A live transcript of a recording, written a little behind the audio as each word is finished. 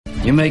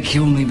You may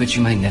kill me, but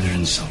you may never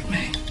insult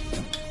me.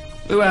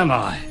 Who am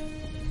I?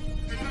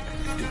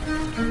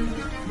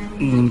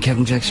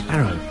 Captain Jack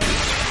Sparrow.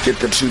 Get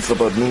the truth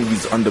about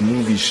movies on the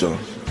movie show.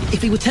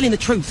 If he were telling the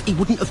truth, he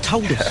wouldn't have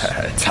told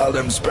us. Tell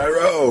them,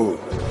 Sparrow.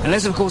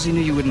 Unless, of course, he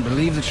knew you wouldn't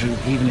believe the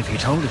truth, even if you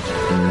told it.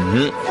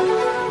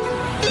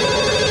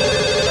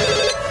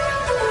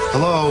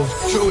 Hello?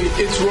 Joey,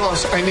 it's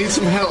Ross. I need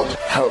some help.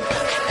 Help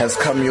has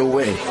come your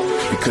way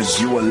because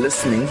you are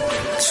listening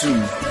to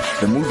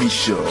the movie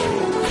show.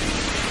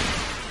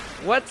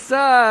 What's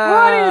up?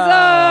 What is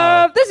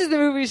up? This is the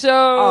movie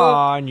show.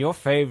 On your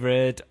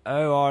favorite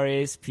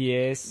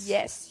ORSPS.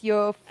 Yes,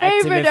 your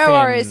favorite Active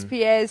FM.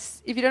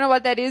 ORSPS. If you don't know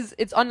what that is,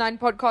 it's online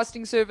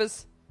podcasting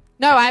service.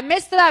 No, I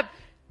messed it up.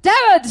 Damn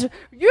it!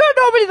 You're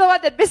normally the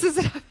one that messes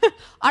it up.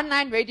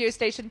 Online radio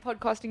station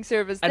podcasting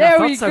service. And there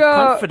I we felt so go.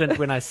 confident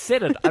when I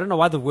said it. I don't know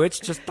why the words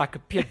just like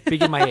appeared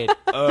big in my head.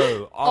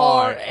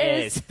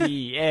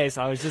 ORSPS.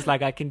 I was just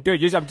like, I can do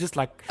it. Usually I'm just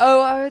like,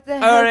 Oh, the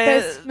hell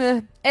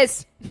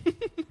S.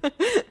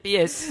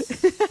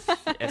 yes.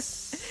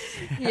 Yes.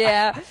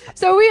 Yeah.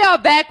 So we are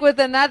back with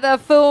another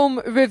film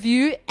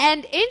review.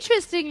 And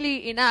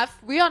interestingly enough,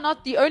 we are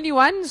not the only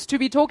ones to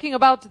be talking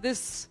about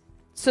this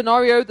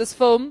scenario, this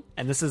film.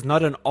 And this is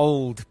not an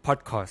old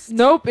podcast.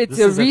 Nope, it's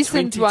This a is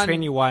recent a one.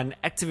 2021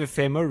 Active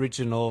FM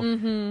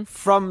original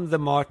from the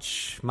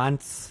March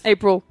month.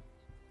 April.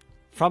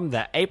 From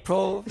the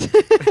April.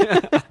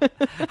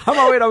 How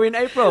about wait, are we in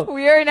April?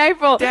 We are in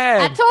April.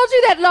 Damn. I told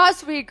you that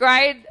last week,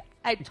 right?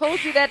 I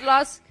told you that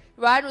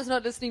Ryan was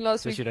not listening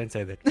last So week. you don't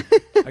say that.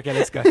 Okay,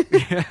 let's go.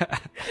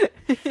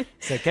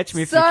 So catch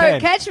me if So you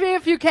can. catch me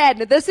if you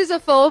can. This is a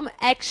film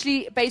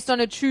actually based on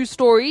a true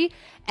story.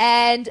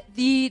 And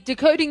the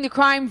Decoding the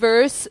Crime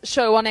Verse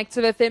show on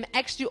Active FM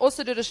actually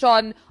also did a show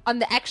on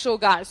the actual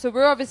guy. So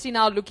we're obviously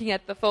now looking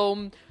at the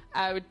film,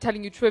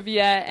 telling you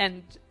trivia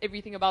and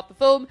everything about the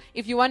film.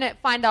 If you want to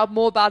find out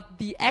more about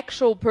the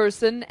actual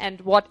person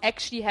and what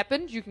actually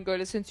happened, you can go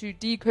listen to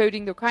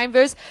Decoding the Crime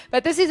Verse.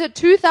 But this is a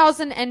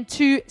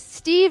 2002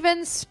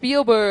 Steven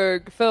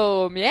Spielberg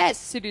film.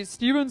 Yes, it is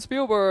Steven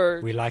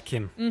Spielberg. We like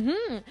him.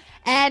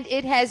 And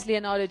it has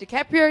Leonardo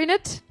DiCaprio in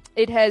it.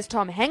 It has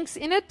Tom Hanks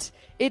in it.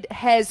 It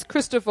has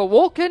Christopher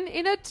Walken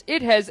in it.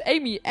 It has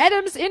Amy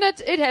Adams in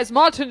it. It has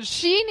Martin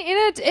Sheen in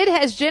it. It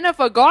has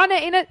Jennifer Garner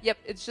in it. Yep,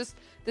 it's just,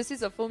 this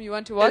is a film you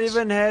want to watch. It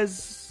even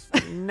has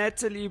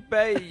Natalie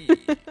Bay.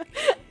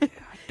 I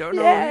don't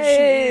know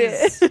Yay.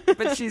 who she is,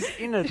 but she's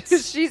in it.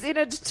 She's in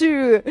it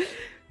too.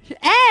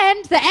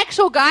 And the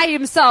actual guy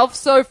himself,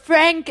 so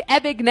Frank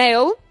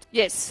Abagnale.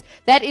 Yes,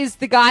 that is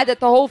the guy that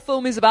the whole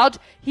film is about.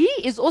 He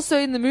is also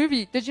in the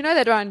movie. Did you know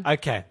that, Ryan?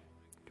 Okay.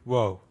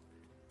 Whoa.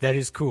 That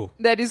is cool.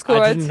 That is cool. I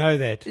right? didn't know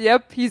that.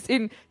 Yep, he's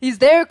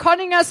there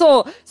conning us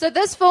all. So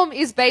this film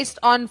is based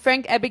on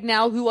Frank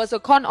Abagnale, who was a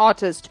con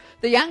artist,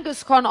 the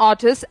youngest con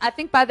artist. I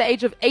think by the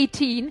age of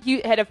 18,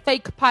 he had a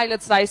fake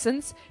pilot's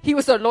license. He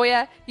was a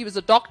lawyer. He was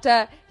a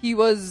doctor. He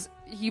was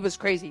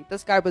crazy.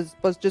 This guy was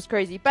just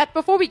crazy. But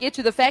before we get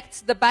to the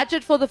facts, the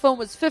budget for the film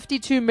was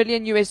 $52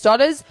 million,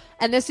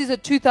 and this is a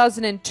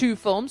 2002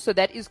 film, so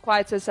that is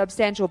quite a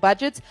substantial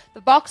budget.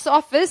 The box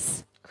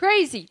office,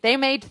 crazy. They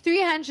made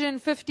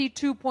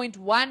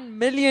 $352.1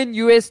 million.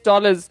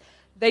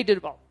 They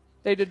did well.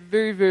 They did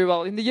very, very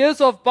well. In the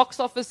years of box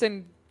office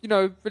and,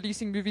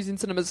 releasing movies in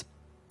cinemas.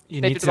 You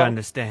They need did to well.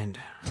 understand.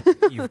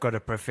 You've got a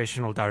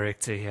professional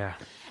director here.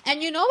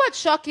 And you know what's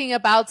shocking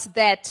about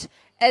that?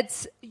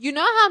 It's, you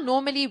know how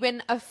normally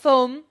when a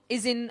film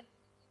is in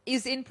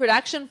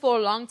production for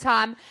a long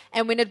time,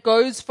 and when it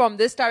goes from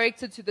this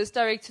director to this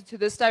director to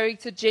this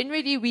director,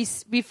 generally we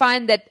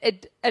find that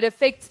it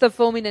affects the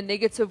film in a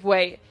negative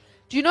way.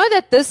 Do you know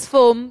that this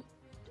film,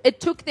 it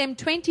took them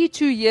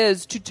 22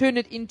 years to turn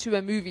it into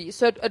a movie?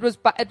 So it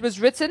was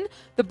written,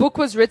 the book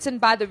was written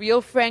by the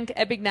real Frank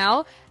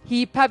Abagnale.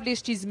 He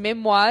published his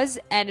memoirs,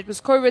 and it was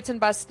co-written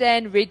by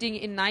Stan Redding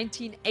in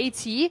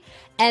 1980.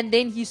 And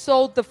then he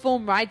sold the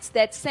film rights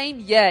that same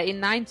year in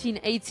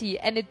 1980.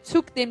 And it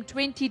took them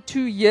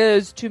 22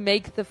 years to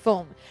make the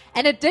film.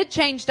 And it did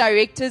change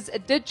directors.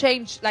 It did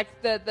change, like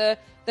the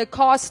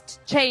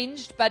cast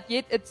changed, but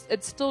yet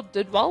it still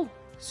did well.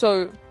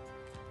 So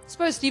I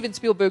suppose Steven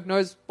Spielberg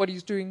knows what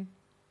he's doing.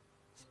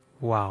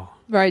 Wow.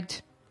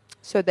 Right.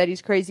 So that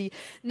is crazy.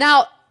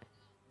 Now,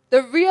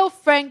 the real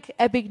Frank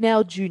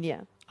Abagnale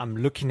Jr. I'm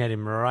looking at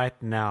him right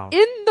now.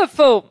 in the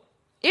film,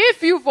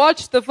 if you've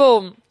watched the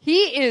film,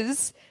 he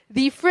is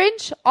the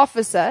French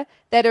officer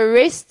that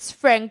arrests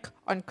Frank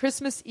on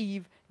Christmas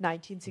Eve,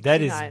 1969.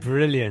 That is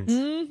brilliant.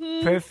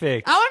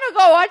 Perfect. I want to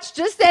go watch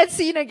just that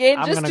scene again,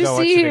 I'm just gonna to go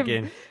watch see it him.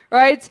 again.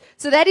 Right?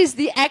 So that is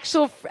the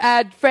actual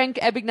Frank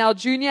Abagnale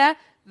Jr.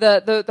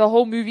 The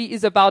whole movie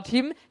is about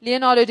him.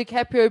 Leonardo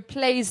DiCaprio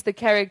plays the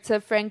character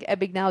Frank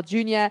Abagnale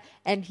Jr.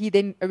 and he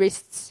then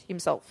arrests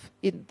himself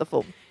in the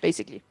film,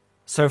 basically.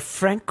 So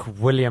Frank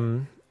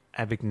William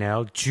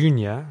Abagnale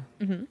Jr.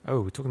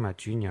 Oh, we're talking about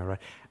Jr., right?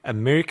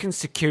 American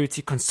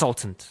security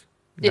consultant,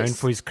 known Yes.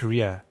 for his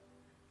career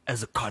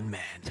as a con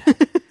man.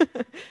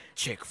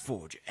 check,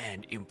 forge,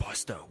 and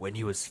imposter when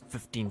he was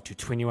 15 to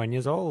 21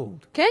 years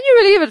old. Can you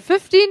believe it?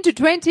 15 to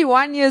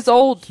 21 years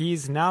old.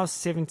 He's now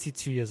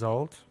 72 years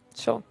old.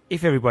 Sure.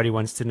 If everybody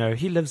wants to know,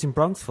 he lives in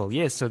Bronxville.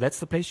 Yes, so that's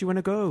the place you want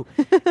to go.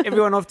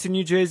 Everyone off to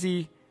New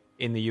Jersey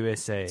in the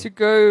USA. To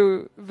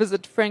go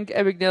visit Frank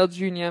Abagnale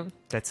Jr.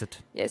 That's it.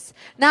 Yes.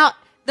 Now,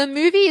 the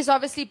movie is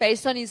obviously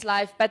based on his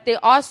life, but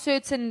there are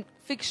certain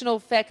fictional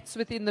facts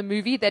within the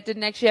movie that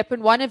didn't actually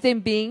happen. One of them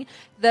being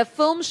the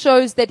film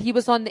shows that he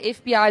was on the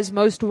FBI's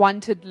most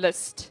wanted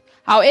list.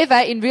 However,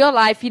 in real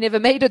life, he never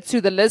made it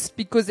to the list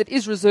because it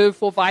is reserved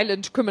for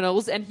violent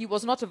criminals, and he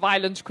was not a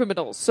violent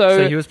criminal.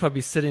 So he was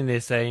probably sitting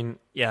there saying,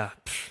 yeah,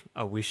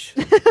 I wish.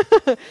 I'm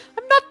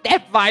not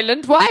that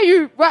violent. Why are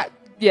you... What?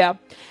 Yeah.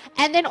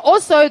 And then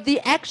also the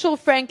actual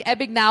Frank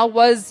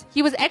Abagnale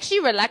he was actually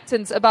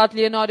reluctant about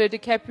Leonardo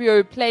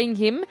DiCaprio playing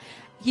him.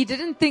 He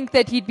didn't think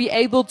that he'd be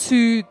able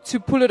to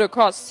pull it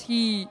across.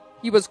 He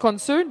was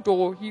concerned,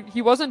 or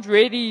he wasn't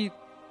really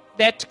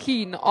that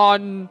keen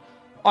on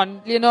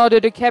Leonardo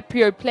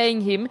DiCaprio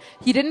playing him.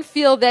 He didn't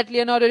feel that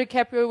Leonardo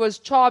DiCaprio was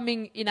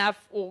charming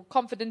enough or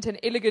confident and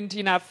elegant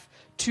enough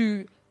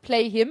to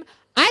play him.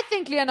 I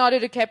think Leonardo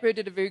DiCaprio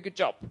did a very good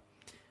job.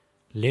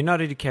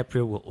 Leonardo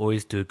DiCaprio will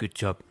always do a good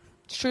job.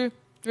 It's true.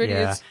 It really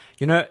is.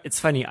 You know, it's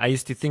funny. I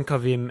used to think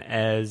of him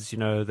as,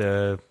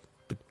 the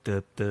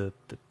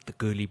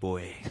girly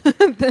boy.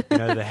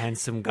 The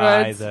handsome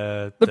guy, Right.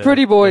 the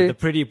pretty boy. The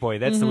pretty boy.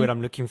 That's the word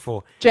I'm looking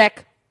for.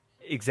 Jack.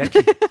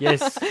 Exactly.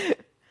 Yes.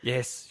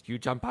 Yes. You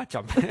jump, I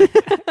jump.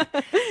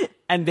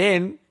 And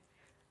then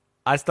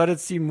I started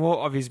seeing more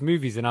of his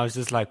movies, and I was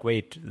just like,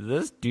 wait,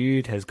 this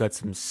dude has got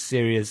some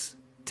serious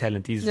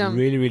talent. He's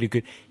really, really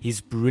good.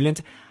 He's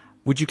brilliant.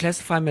 Would you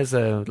classify him as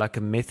a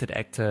method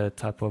actor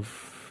type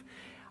of...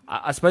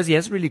 I suppose he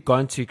hasn't really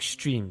gone to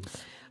extremes.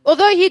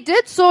 Although he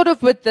did sort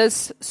of with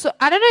this, so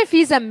I don't know if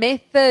he's a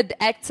method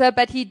actor,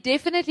 but he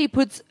definitely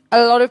puts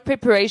a lot of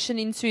preparation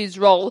into his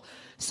role.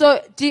 So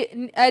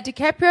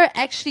DiCaprio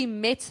actually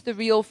met the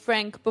real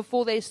Frank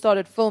before they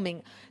started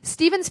filming.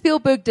 Steven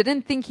Spielberg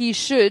didn't think he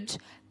should,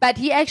 but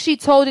he actually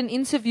told an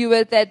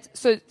interviewer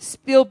so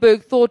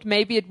Spielberg thought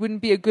maybe it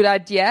wouldn't be a good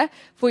idea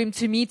for him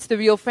to meet the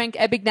real Frank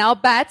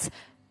Abagnale, but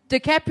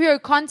DiCaprio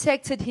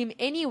contacted him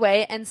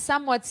anyway and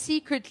somewhat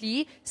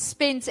secretly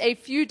spent a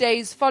few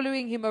days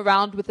following him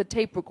around with a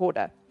tape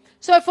recorder.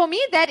 So for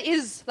me, that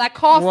is like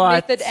half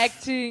method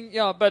acting.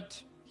 Yeah,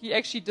 but he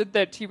actually did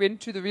that. He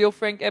went to the real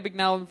Frank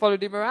Abagnale and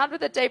followed him around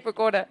with a tape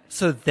recorder.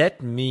 So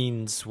that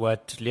means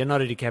what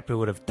Leonardo DiCaprio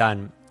would have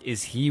done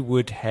is he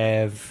would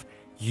have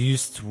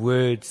used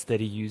words that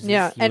he uses.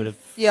 Yeah, he would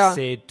have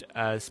said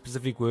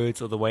specific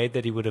words, or the way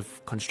that he would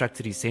have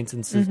constructed his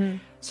sentences. Mm-hmm.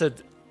 So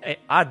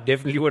I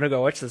definitely want to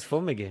go watch this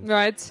film again.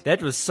 Right.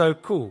 That was so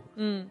cool.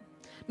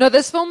 No,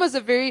 this film was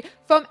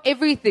from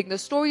everything. The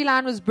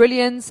storyline was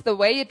brilliant. The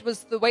way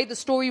the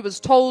story was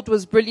told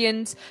was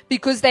brilliant,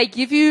 because they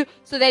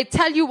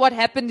tell you what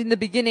happened in the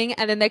beginning,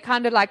 and then they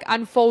kind of like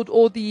unfold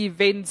all the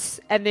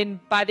events, and then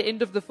by the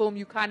end of the film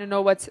you kind of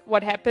know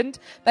what happened.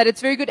 But it's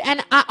very good.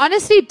 And I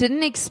honestly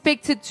didn't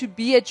expect it to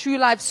be a true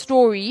life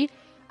story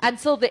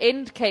until the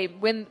end came,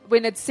 when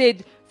it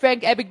said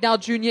Frank Abagnale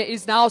Jr.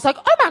 is now. I was like,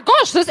 oh my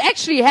gosh, this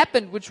actually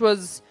happened, which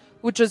was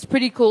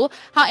pretty cool.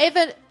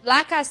 However,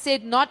 like I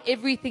said, not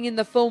everything in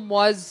the film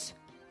was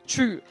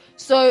true.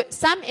 So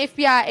some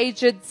FBI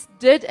agents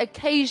did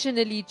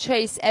occasionally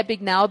chase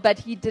Abagnale, but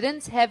he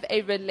didn't have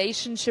a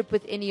relationship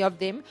with any of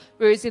them.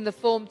 Whereas in the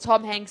film,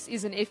 Tom Hanks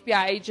is an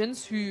FBI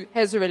agent who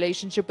has a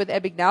relationship with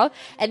Abagnale.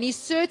 And he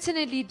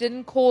certainly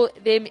didn't call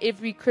them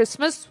every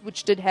Christmas,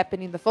 which did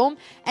happen in the film.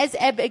 As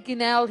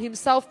Abagnale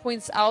himself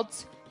points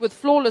out with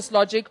flawless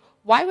logic,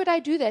 why would I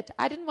do that?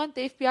 I didn't want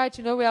the FBI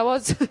to know where I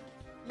was.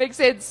 Makes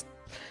sense.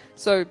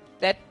 So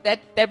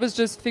that was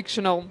just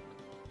fictional.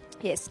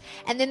 Yes.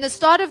 And then the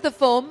start of the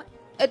film,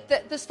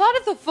 the start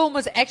of the film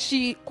was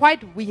actually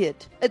quite weird.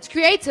 It's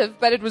creative,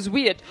 but it was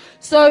weird.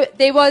 So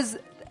there was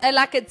a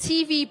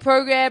TV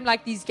program,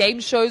 like these game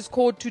shows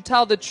called To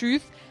Tell the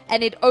Truth,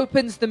 and it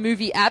opens the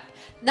movie up.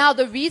 Now,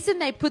 the reason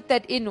they put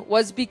that in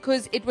was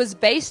because it was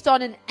based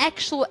on an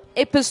actual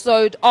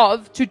episode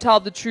of To Tell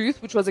the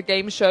Truth, which was a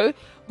game show,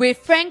 where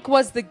Frank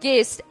was the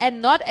guest,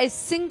 and not a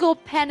single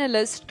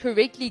panelist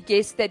correctly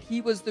guessed that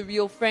he was the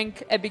real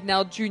Frank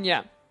Abagnale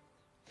Jr.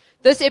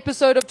 This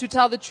episode of To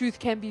Tell the Truth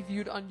can be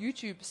viewed on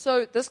YouTube.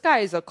 So this guy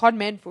is a con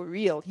man for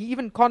real. He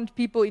even conned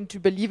people into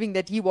believing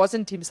that he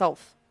wasn't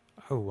himself.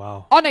 Oh,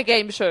 wow. On a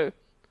game show.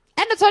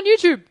 And it's on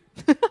YouTube.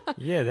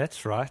 Yeah,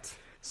 that's right.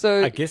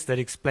 So I guess that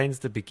explains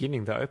the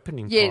beginning, the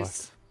opening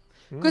yes. part.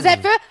 Because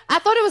at first, I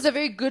thought it was a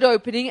very good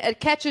opening. It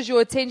catches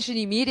your attention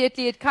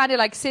immediately. It kind of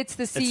like sets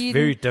the scene. It's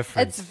very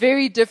different. It's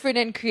very different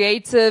and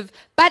creative.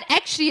 But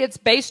actually, it's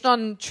based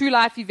on true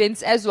life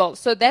events as well.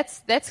 So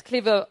that's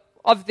clever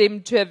of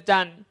them to have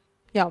done.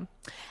 Yeah.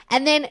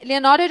 And then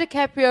Leonardo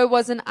DiCaprio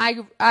was an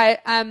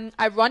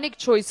ironic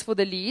choice for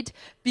the lead,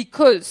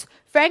 because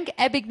Frank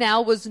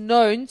Abagnale was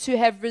known to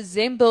have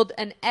resembled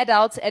an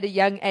adult at a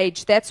young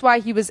age. That's why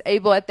he was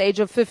able at the age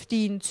of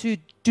 15 to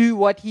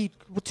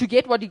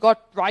get what he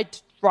got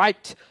right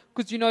right.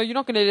 Because, you're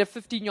not going to let a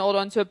 15-year-old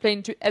onto a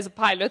plane as a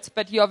pilot,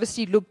 but he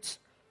obviously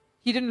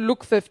he didn't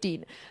look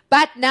 15.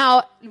 But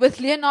now,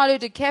 with Leonardo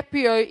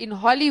DiCaprio in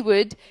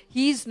Hollywood,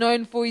 he's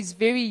known for his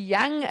very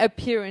young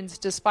appearance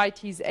despite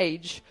his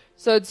age.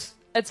 So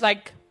it's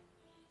like,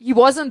 he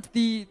wasn't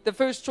the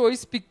first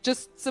choice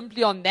just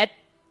simply on that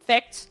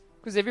fact,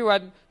 because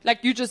everyone,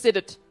 like you just said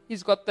it,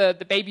 he's got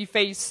the baby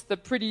face, the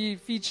pretty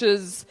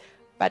features,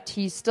 but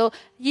he's still,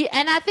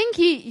 and I think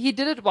he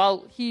did it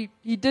well. He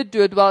did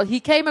do it well. He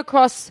didn't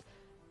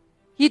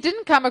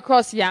come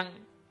across young.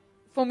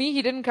 For me,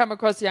 he didn't come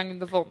across young in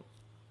the film.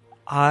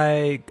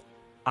 I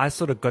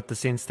sort of got the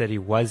sense that he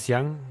was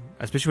young,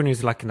 especially when he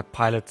was like in the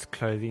pilot's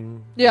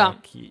clothing. Yeah.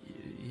 Like he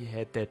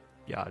had that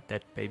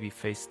baby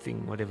face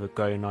thing, whatever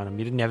going on. I mean,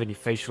 he didn't have any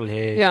facial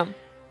hair. Yeah.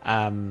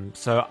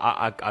 So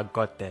I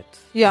got that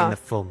Yeah. in the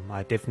film.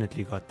 I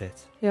definitely got that.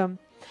 Yeah.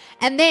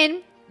 And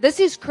then, this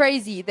is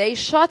crazy. They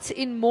shot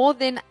in more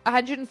than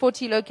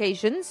 140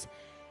 locations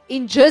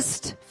in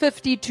just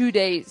 52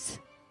 days.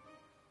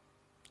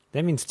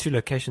 That means 2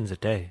 locations a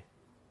day.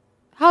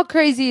 How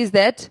crazy is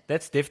that?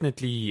 That's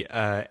definitely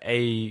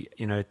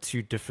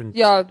 2 different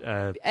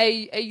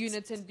A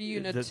unit and B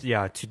unit.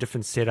 2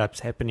 different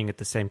setups happening at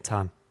the same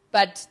time.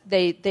 But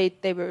they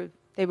were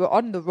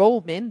on the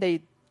roll, man.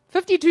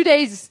 52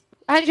 days,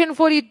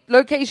 140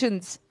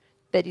 locations.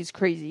 That is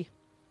crazy.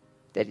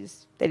 That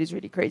is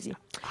really crazy.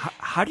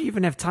 How do you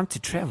even have time to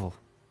travel?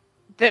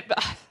 I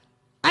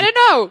don't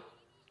know.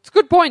 It's a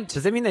good point.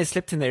 Does that mean they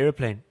slept in the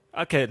airplane?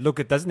 Okay, look,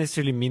 it doesn't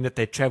necessarily mean that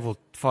they traveled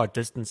far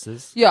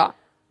distances. Yeah,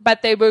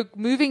 but they were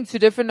moving to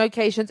different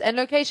locations, and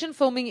location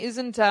filming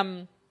isn't.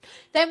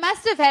 They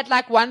must have had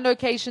like one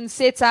location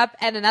set up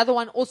and another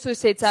one also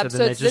set up. So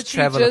then they it's just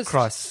travel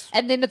across.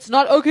 And then it's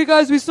not, okay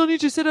guys, we still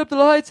need to set up the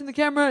lights and the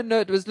camera.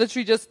 No, it was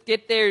literally just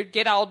get there,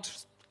 get out,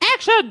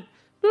 action!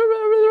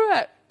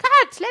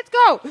 Cut, let's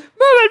go! Move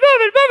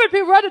it,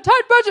 people run a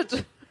tight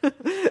budget!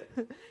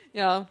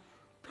 Yeah,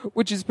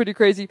 which is pretty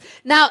crazy.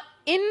 Now,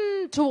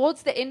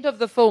 towards the end of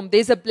the film,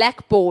 there's a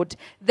blackboard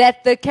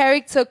that the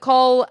character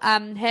Cole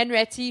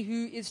Hanratty,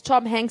 who is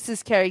Tom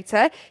Hanks's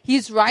character,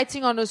 he's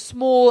writing on a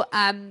small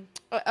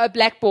a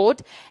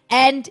blackboard,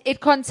 and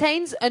it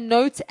contains a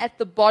note at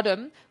the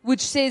bottom which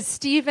says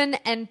Steven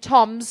and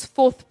Tom's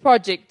 4th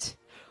project.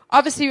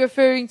 Obviously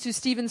referring to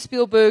Steven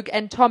Spielberg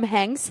and Tom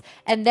Hanks,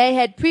 and they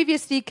had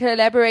previously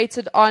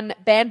collaborated on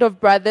Band of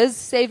Brothers,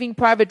 Saving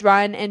Private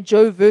Ryan, and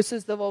Joe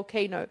versus the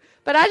Volcano.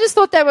 But I just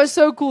thought that was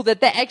so cool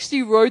that they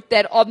actually wrote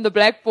that on the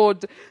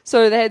blackboard.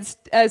 So they had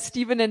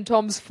Steven and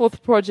Tom's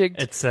 4th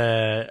project. It's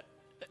a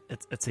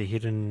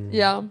hidden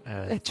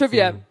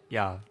trivia. Thing.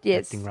 Yeah,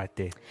 yes. That thing right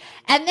there.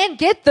 And then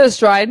get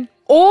this, Ryan.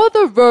 All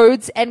the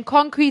roads and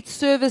concrete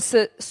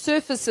surfaces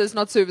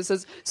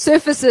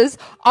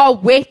are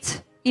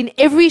wet in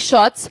every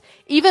shot,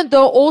 even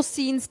though all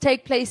scenes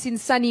take place in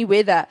sunny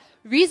weather.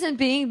 Reason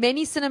being,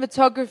 many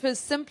cinematographers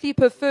simply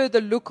prefer the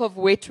look of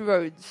wet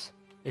roads.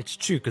 It's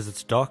true, because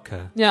it's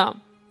darker. Yeah.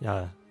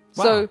 Yeah.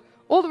 Wow. So,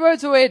 all the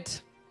roads are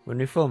wet. When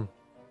we film,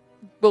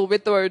 we'll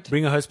wet the road.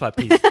 Bring a hosepipe,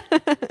 please.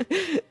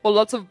 Or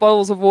lots of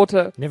bottles of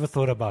water. Never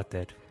thought about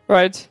that.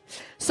 Right.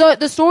 So,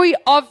 the story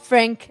of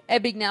Frank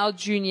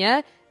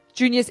Abagnale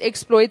Jr.'s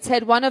exploits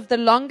had one of the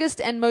longest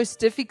and most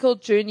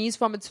difficult journeys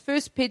from its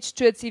first pitch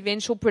to its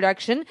eventual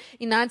production.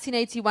 In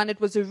 1981,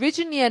 it was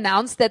originally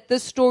announced that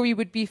this story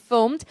would be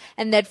filmed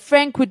and that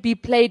Frank would be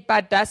played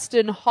by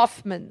Dustin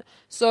Hoffman.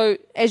 So,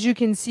 as you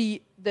can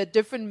see, the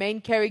different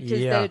main characters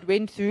that it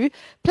went through.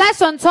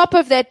 Plus, on top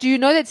of that, do you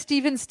know that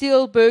Steven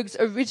Spielberg's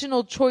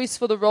original choice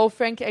for the role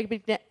Frank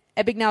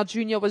Abagnale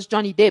Jr. was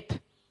Johnny Depp?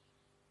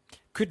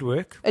 Could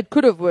work. It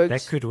could have worked.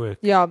 That could work.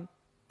 Yeah.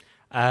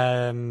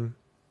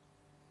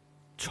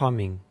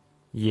 Charming,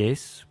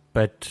 yes,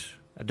 but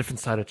a different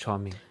side of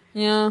charming.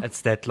 Yeah.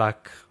 It's that,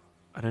 like,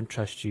 I don't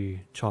trust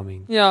you,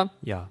 charming. Yeah.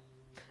 Yeah.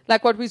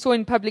 Like what we saw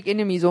in Public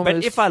Enemies almost.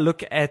 But if I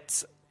look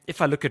at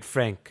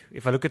Frank,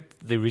 if I look at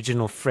the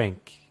original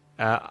Frank,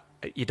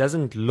 he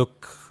doesn't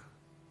look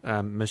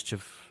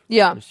mischievous.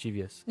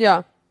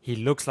 Yeah. He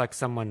looks like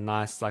someone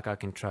nice, like I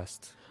can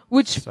trust.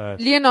 Which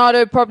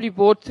Leonardo probably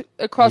brought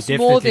across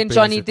more than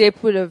Johnny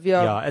Depp would have.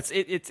 Yeah,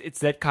 it's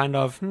that kind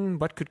of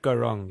what could go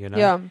wrong, you know.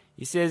 Yeah.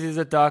 He says he's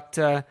a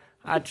doctor.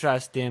 I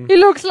trust him. He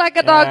looks like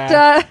a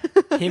doctor.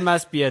 He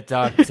must be a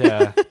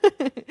doctor.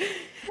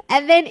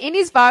 And then in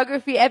his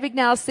biography,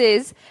 Abagnale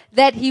says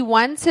that he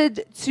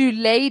wanted to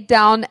lay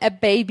down a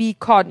baby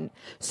con.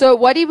 So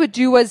what he would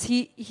do was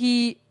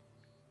he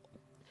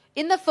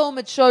in the film,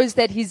 it shows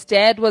that his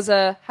dad was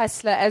a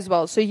hustler as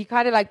well. So he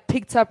kind of like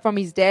picked up from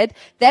his dad.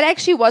 That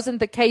actually wasn't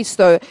the case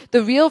though.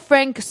 The real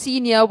Frank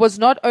Sr. was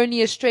not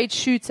only a straight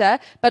shooter,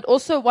 but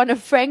also one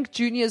of Frank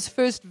Jr.'s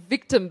first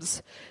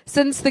victims.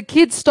 Since the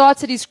kid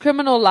started his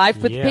criminal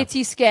life with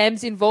petty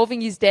scams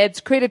involving his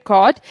dad's credit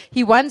card,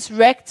 he once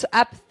racked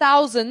up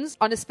thousands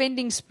on a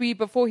spending spree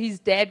before his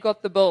dad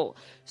got the bill.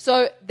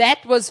 So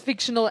that was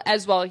fictional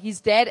as well.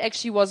 His dad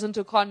actually wasn't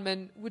a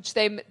conman, which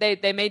they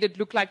made it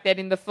look like that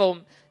in the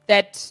film.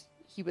 That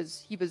he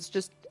was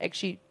just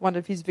actually one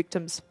of his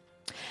victims.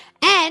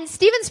 And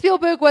Steven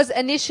Spielberg was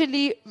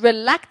initially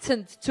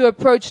reluctant to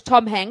approach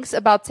Tom Hanks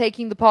about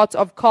taking the part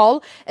of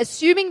Carl,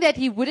 assuming that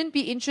he wouldn't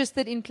be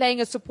interested in playing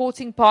a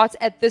supporting part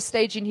at this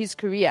stage in his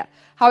career.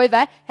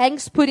 However,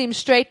 Hanks put him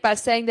straight by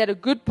saying that a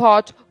good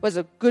part was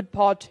a good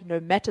part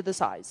no matter the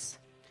size.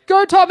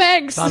 Go Tom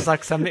Hanks! Sounds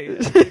like something,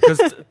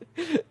 because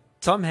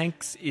Tom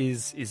Hanks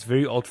is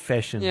very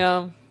old-fashioned.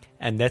 Yeah.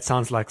 And that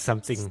sounds like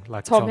something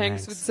like Tom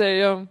Hanks would say,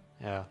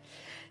 Yeah.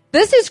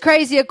 This is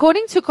crazy.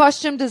 According to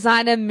costume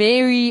designer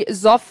Mary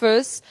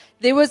Zoffers,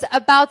 there was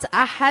about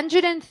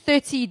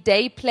 130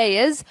 day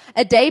players.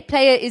 A day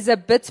player is a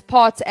bit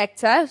part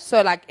actor,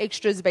 so like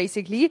extras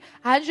basically.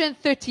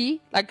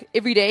 130, like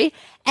every day.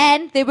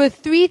 And there were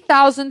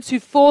 3,000 to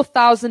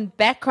 4,000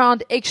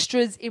 background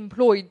extras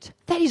employed.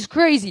 That is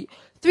crazy.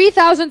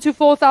 3,000 to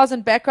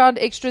 4,000 background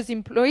extras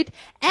employed.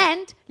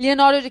 And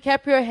Leonardo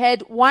DiCaprio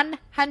had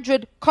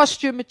 100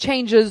 costume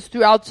changes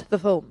throughout the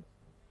film.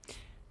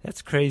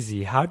 That's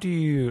crazy. How do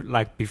you,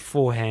 like,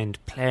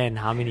 beforehand plan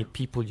how many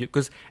people you...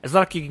 Because it's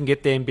not like you can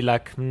get there and be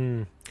like,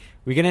 we're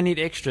going to need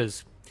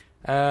extras.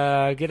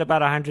 Get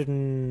about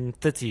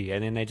 130.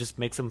 And then they just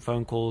make some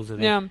phone calls.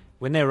 And then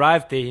when they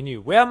arrived there, he knew,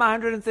 where are my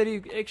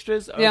 130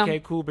 extras? Okay,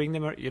 cool, bring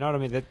them. You know what I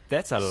mean?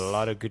 That's a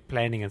lot of good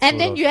planning.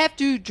 And then you have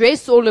to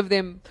dress all of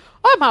them.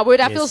 Oh, my word.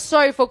 I feel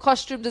sorry for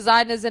costume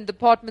designers and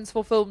departments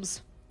for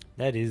films.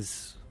 That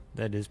is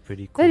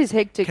pretty cool. That is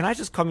hectic. Can I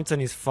just comment on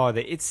his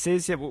father? It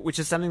says here, which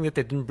is something that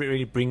they didn't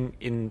really bring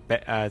through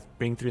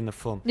in the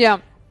film. Yeah.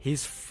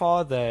 His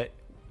father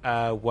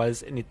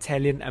was an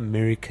Italian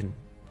American.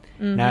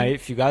 Mm-hmm. Now,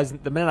 if you guys,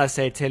 the minute I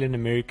say Italian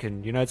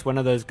American, you know, it's one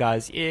of those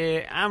guys.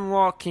 Yeah, I'm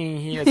walking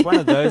here. It's one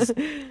of those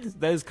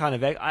kind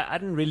of. I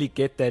didn't really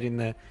get that in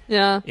the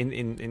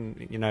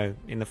in you know,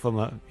 in the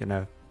film, you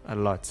know, a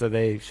lot. So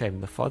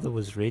shame. The father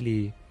was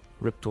really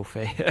ripped off.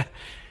 Like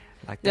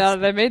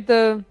they made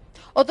the.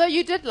 Although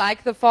you did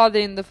like the father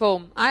in the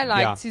film. I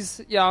liked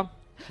his,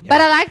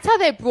 But I liked how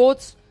they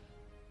brought,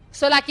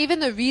 so like even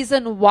the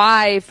reason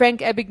why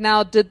Frank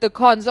Abagnale did the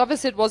cons,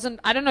 obviously it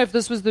wasn't, I don't know if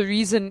this was the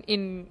reason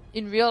in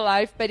real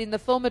life, but in the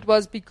film it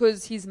was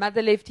because his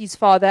mother left his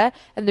father,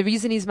 and the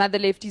reason his mother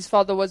left his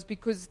father was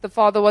because the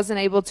father wasn't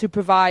able to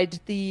provide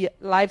the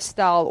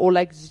lifestyle or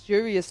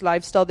luxurious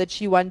lifestyle that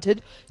she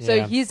wanted.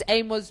 So his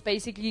aim was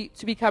basically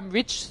to become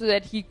rich so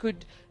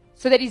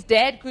that his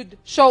dad could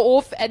show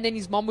off and then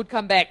his mom would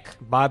come back.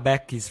 Buy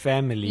back his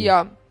family.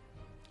 Yeah.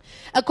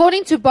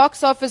 According to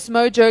Box Office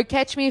Mojo,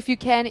 Catch Me If You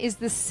Can is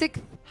the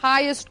 6th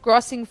highest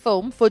grossing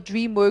film for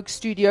DreamWorks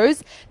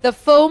Studios. The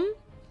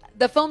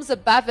films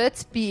above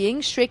it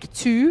being Shrek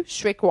 2,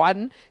 Shrek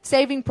 1,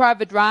 Saving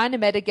Private Ryan,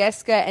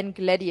 Madagascar, and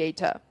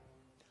Gladiator.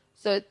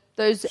 So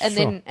those,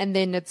 and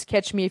then it's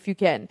Catch Me If You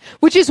Can,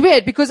 which is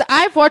weird because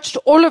I've watched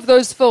all of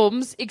those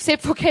films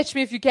except for Catch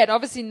Me If You Can.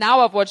 Obviously now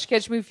I've watched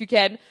Catch Me If You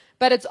Can.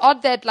 But it's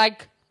odd that,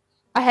 like,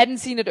 I hadn't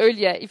seen it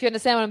earlier, if you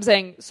understand what I'm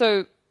saying.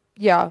 So,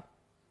 yeah.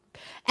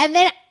 And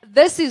then,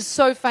 this is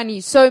so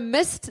funny. So,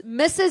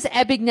 Mrs.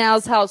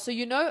 Abagnale's house. So,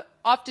 you know,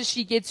 after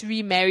she gets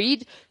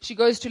remarried, she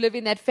goes to live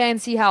in that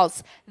fancy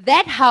house.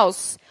 That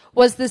house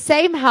was the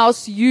same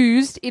house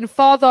used in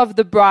Father of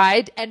the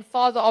Bride and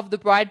Father of the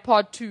Bride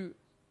Part 2.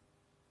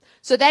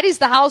 So that is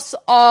the house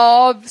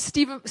of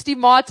Steve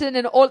Martin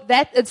and all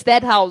that. It's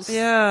that house.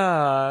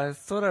 Yeah, I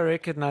thought I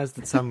recognized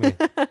it somewhere.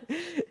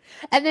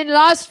 And then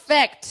last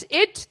fact,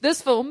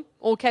 this film,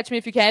 or Catch Me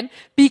If You Can,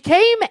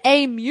 became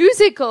a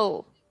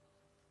musical.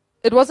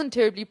 It wasn't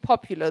terribly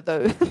popular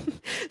though.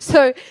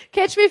 So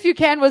Catch Me If You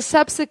Can was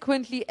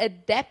subsequently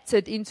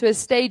adapted into a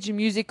stage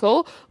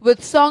musical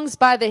with songs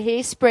by the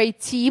Hairspray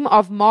team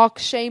of Mark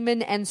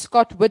Shaman and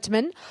Scott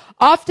Whitman.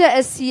 After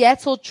a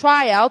Seattle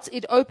tryout,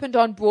 it opened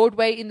on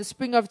Broadway in the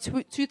spring of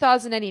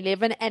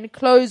 2011 and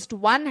closed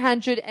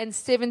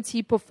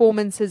 170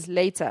 performances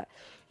later.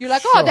 You're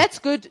like, oh, that's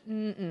good.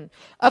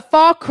 A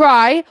far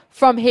cry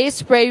from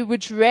Hairspray,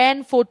 which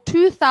ran for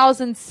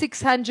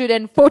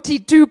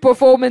 2,642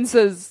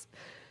 performances.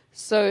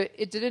 So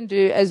it didn't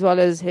do as well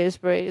as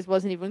Hairspray. It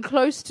wasn't even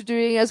close to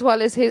doing as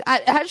well as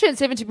Hairspray.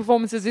 170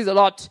 performances is a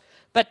lot,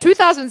 but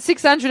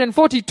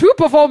 2,642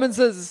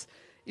 performances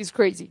is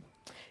crazy.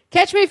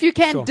 Catch Me If You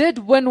Can did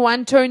win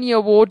one Tony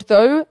Award,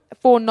 though,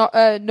 for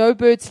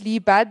Norbert Lee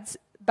Butz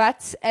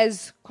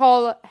as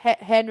Carl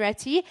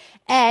Hanratty,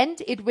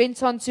 and it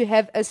went on to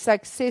have a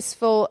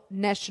successful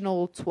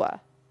national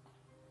tour.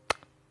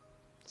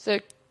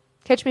 So,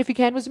 Catch Me If You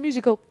Can was a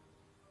musical.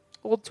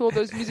 All to all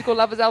those musical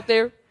lovers out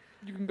there,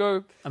 you can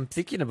go. I'm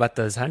thinking about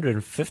those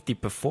 150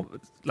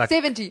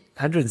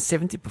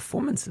 170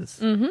 performances.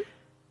 Mm-hmm.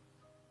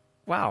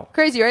 Wow.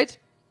 Crazy, right?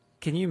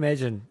 Can you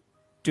imagine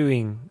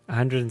doing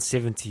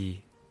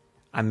 170?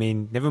 I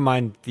mean, never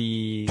mind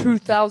the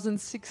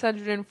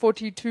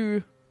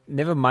 2,642.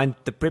 Never mind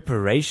the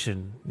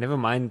preparation. Never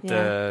mind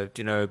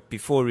the,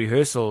 before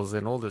rehearsals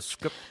and all the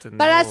script.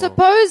 But I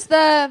suppose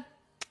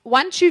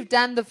once you've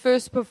done the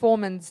first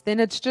performance, then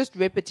it's just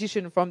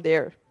repetition from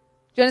there. Do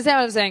you understand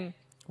what I'm saying?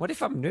 What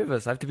if I'm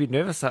nervous? I have to be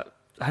nervous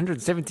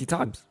 170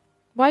 times.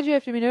 Why do you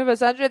have to be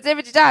nervous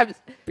 170 times?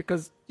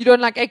 Because you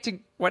don't like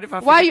acting. What if I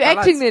Why are you forget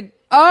my acting lines? then?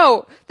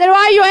 Oh, then why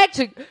are you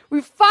acting? We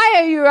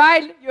fire you,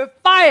 Ryan. You're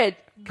fired.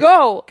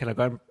 Go. Can I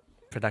go on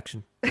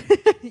production?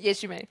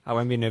 Yes, you may. I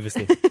won't be nervous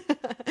then.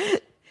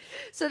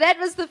 So that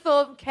was the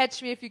film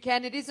Catch Me If You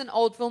Can. It is an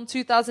old film,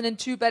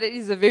 2002, but it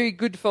is a very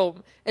good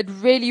film. It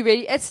really,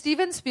 really... It's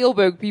Steven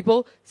Spielberg,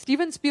 people.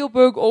 Steven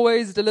Spielberg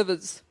always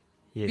delivers.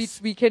 Yes.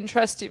 We can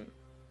trust him.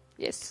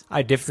 Yes.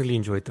 I definitely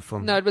enjoyed the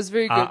film. No, it was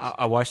very good.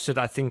 I watched it,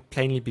 I think,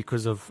 plainly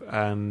because of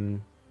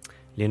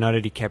Leonardo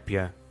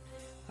DiCaprio.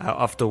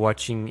 After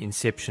watching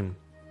Inception.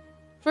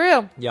 For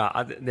real.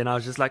 Yeah, then I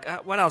was just like,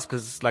 what else?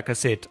 Because, like I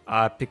said,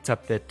 I picked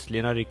up that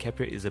Leonardo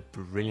DiCaprio is a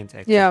brilliant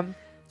actor. Yeah.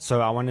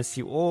 So I want to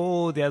see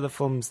all the other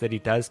films that he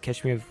does.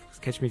 Catch Me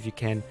If You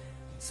Can.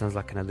 Sounds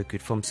like another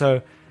good film.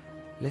 So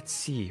let's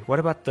see. What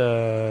about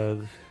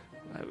the...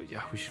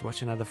 we should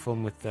watch another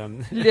film with...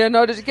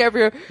 Leonardo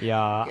DiCaprio.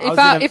 Yeah.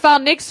 If our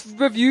next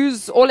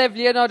reviews all have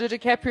Leonardo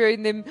DiCaprio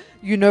in them,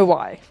 you know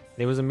why.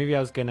 There was a movie I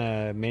was going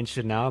to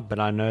mention now, but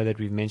I know that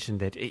we've mentioned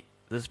that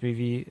this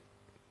movie...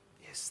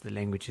 Yes, the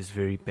language is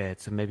very bad,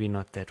 so maybe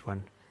not that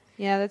one.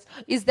 Yeah,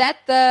 is that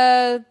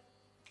the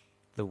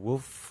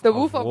Wolf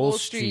of Wall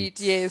Street?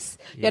 Yes.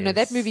 Yeah, no,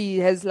 that movie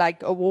has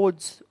like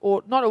awards,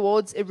 or not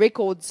awards,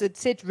 records. It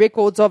set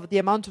records of the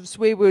amount of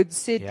swear words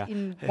said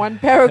in one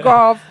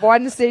paragraph,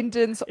 one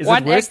sentence, is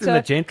one it worse actor. than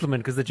The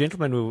Gentleman? Because The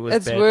Gentleman was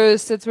It's bad.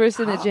 worse. It's worse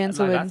than The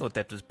Gentleman. I thought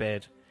that was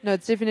bad. No,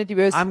 it's definitely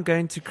worse. I'm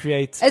going to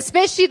create...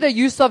 Especially the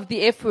use of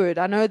the F word.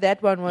 I know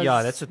that one was...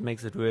 Yeah, that's what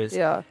makes it worse.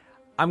 Yeah.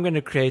 I'm going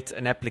to create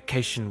an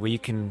application where you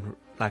can,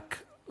 like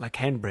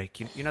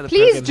Handbrake. You know the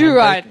Please program do, Handbrake?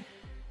 Ryan.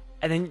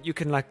 And then you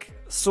can, like,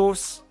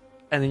 source,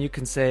 and then you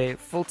can say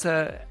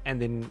filter, and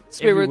then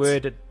Swear every words.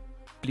 word it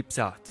bleeps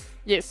out.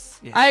 Yes.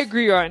 Yes. I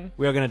agree, Ryan.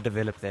 We are going to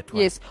develop that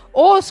one. Yes.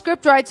 Or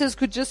script writers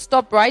could just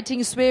stop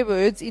writing swear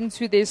words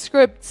into their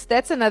scripts.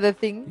 That's another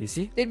thing. You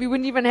see? Then we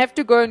wouldn't even have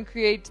to go and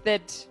create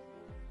that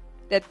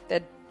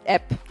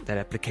app. That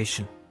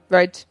application.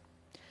 Right.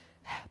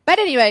 But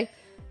anyway,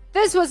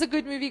 this was a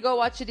good movie. Go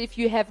watch it if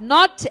you have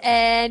not.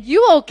 And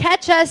you will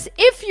catch us,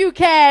 if you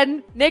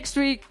can, next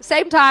week.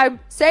 Same time,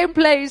 same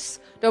place.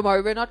 Don't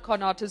worry, we're not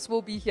con artists.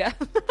 We'll be here.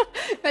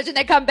 Imagine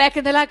they come back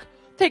and they're like,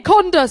 they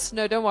conned us.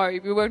 No, don't worry.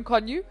 We won't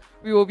con you.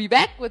 We will be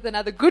back with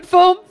another good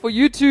film for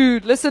you to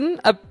listen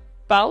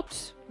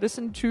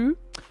to.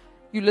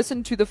 You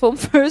listen to the film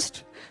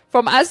first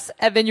from us,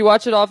 and then you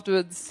watch it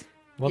afterwards.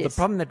 Well, Yes. the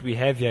problem that we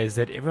have here is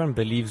that everyone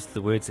believes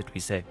the words that we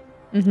say,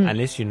 Mm-hmm.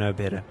 unless you know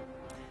better.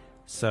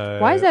 So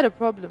Why is that a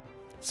problem?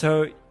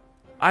 So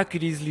I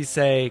could easily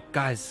say,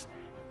 guys,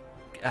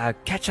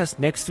 catch us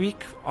next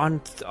week on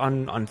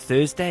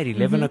Thursday at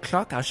 11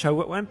 o'clock. Our show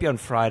won't be on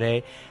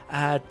Friday,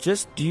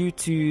 just due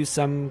to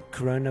some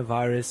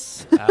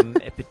coronavirus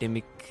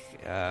epidemic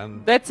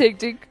That's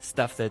hectic.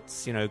 stuff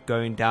that's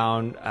going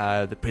down.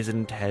 The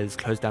president has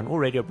closed down all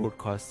radio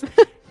broadcasts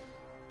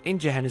in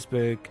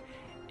Johannesburg,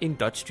 in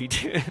Dodge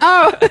Street.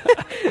 Oh,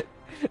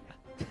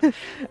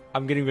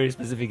 I'm getting very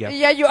specific here.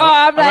 yeah, you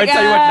are. I'm I like, won't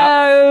tell you what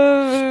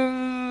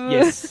now. oh.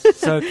 Yes.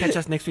 So catch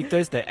us next week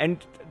Thursday.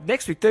 And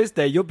next week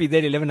Thursday, you'll be there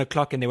at 11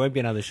 o'clock and there won't be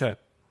another show.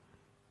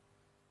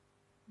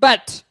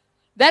 But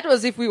that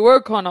was if we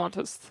were con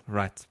artists.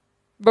 Right.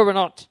 But we're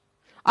not.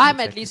 I'm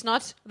at Exactly. least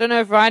not. I don't know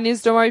if Ryan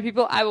is. Don't worry,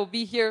 people. I will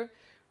be here.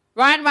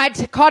 Ryan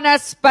might con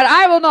us, but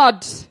I will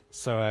not.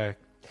 So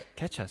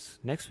catch us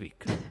next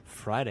week,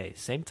 Friday,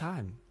 same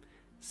time,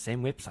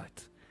 same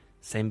website,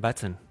 same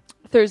button,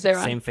 Thursday,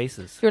 Ryan. same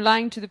faces. You're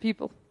lying to the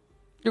people.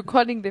 You're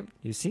conning them.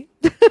 You see?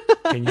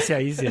 Can you see how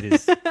easy it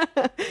is?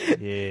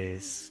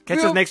 Yes. Catch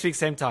us next week,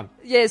 same time,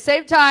 Yeah,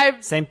 same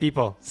time, same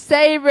people.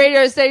 same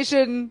radio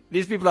station.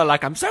 These people are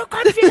like, I'm so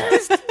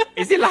confused.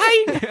 Is he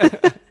lying?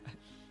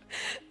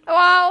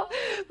 Wow.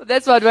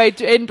 That's one way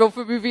to end off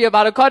a movie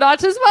about a con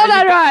artist. Well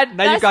done, Ryan.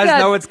 Now you That's guys good.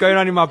 know what's going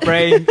on in my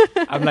brain.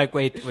 I'm like,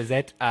 wait, was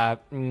that?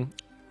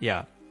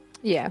 Yeah.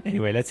 Yeah.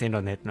 Anyway, let's end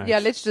on that note. Yeah,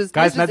 let's just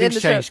Guys, end nothing's the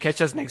show. changed. Catch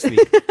us next week.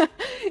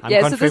 I'm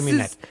Yeah, so confirming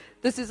that.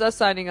 this is us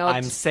signing out.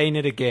 I'm saying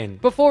it again.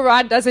 Before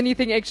Ryan does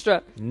anything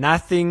extra.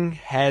 Nothing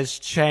has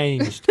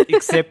changed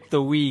except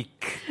the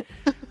week.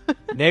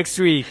 Next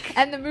week,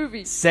 And the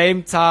movie.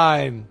 same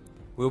time,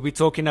 we'll be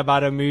talking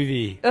about a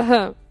movie.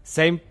 Uh-huh.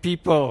 Same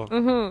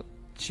people.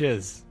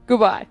 Cheers.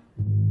 Goodbye.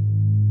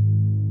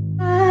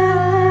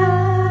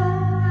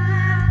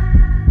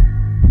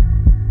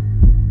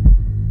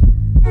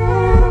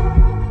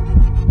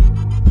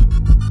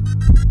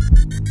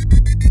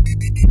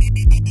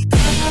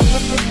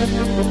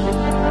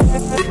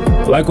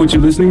 Like what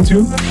you're listening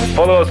to?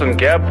 Follow us on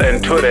Gap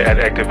and Twitter at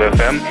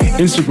ActiveFM.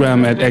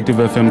 Instagram at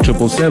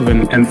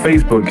ActiveFM777 and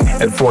Facebook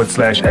at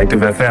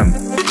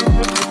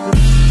 /ActiveFM.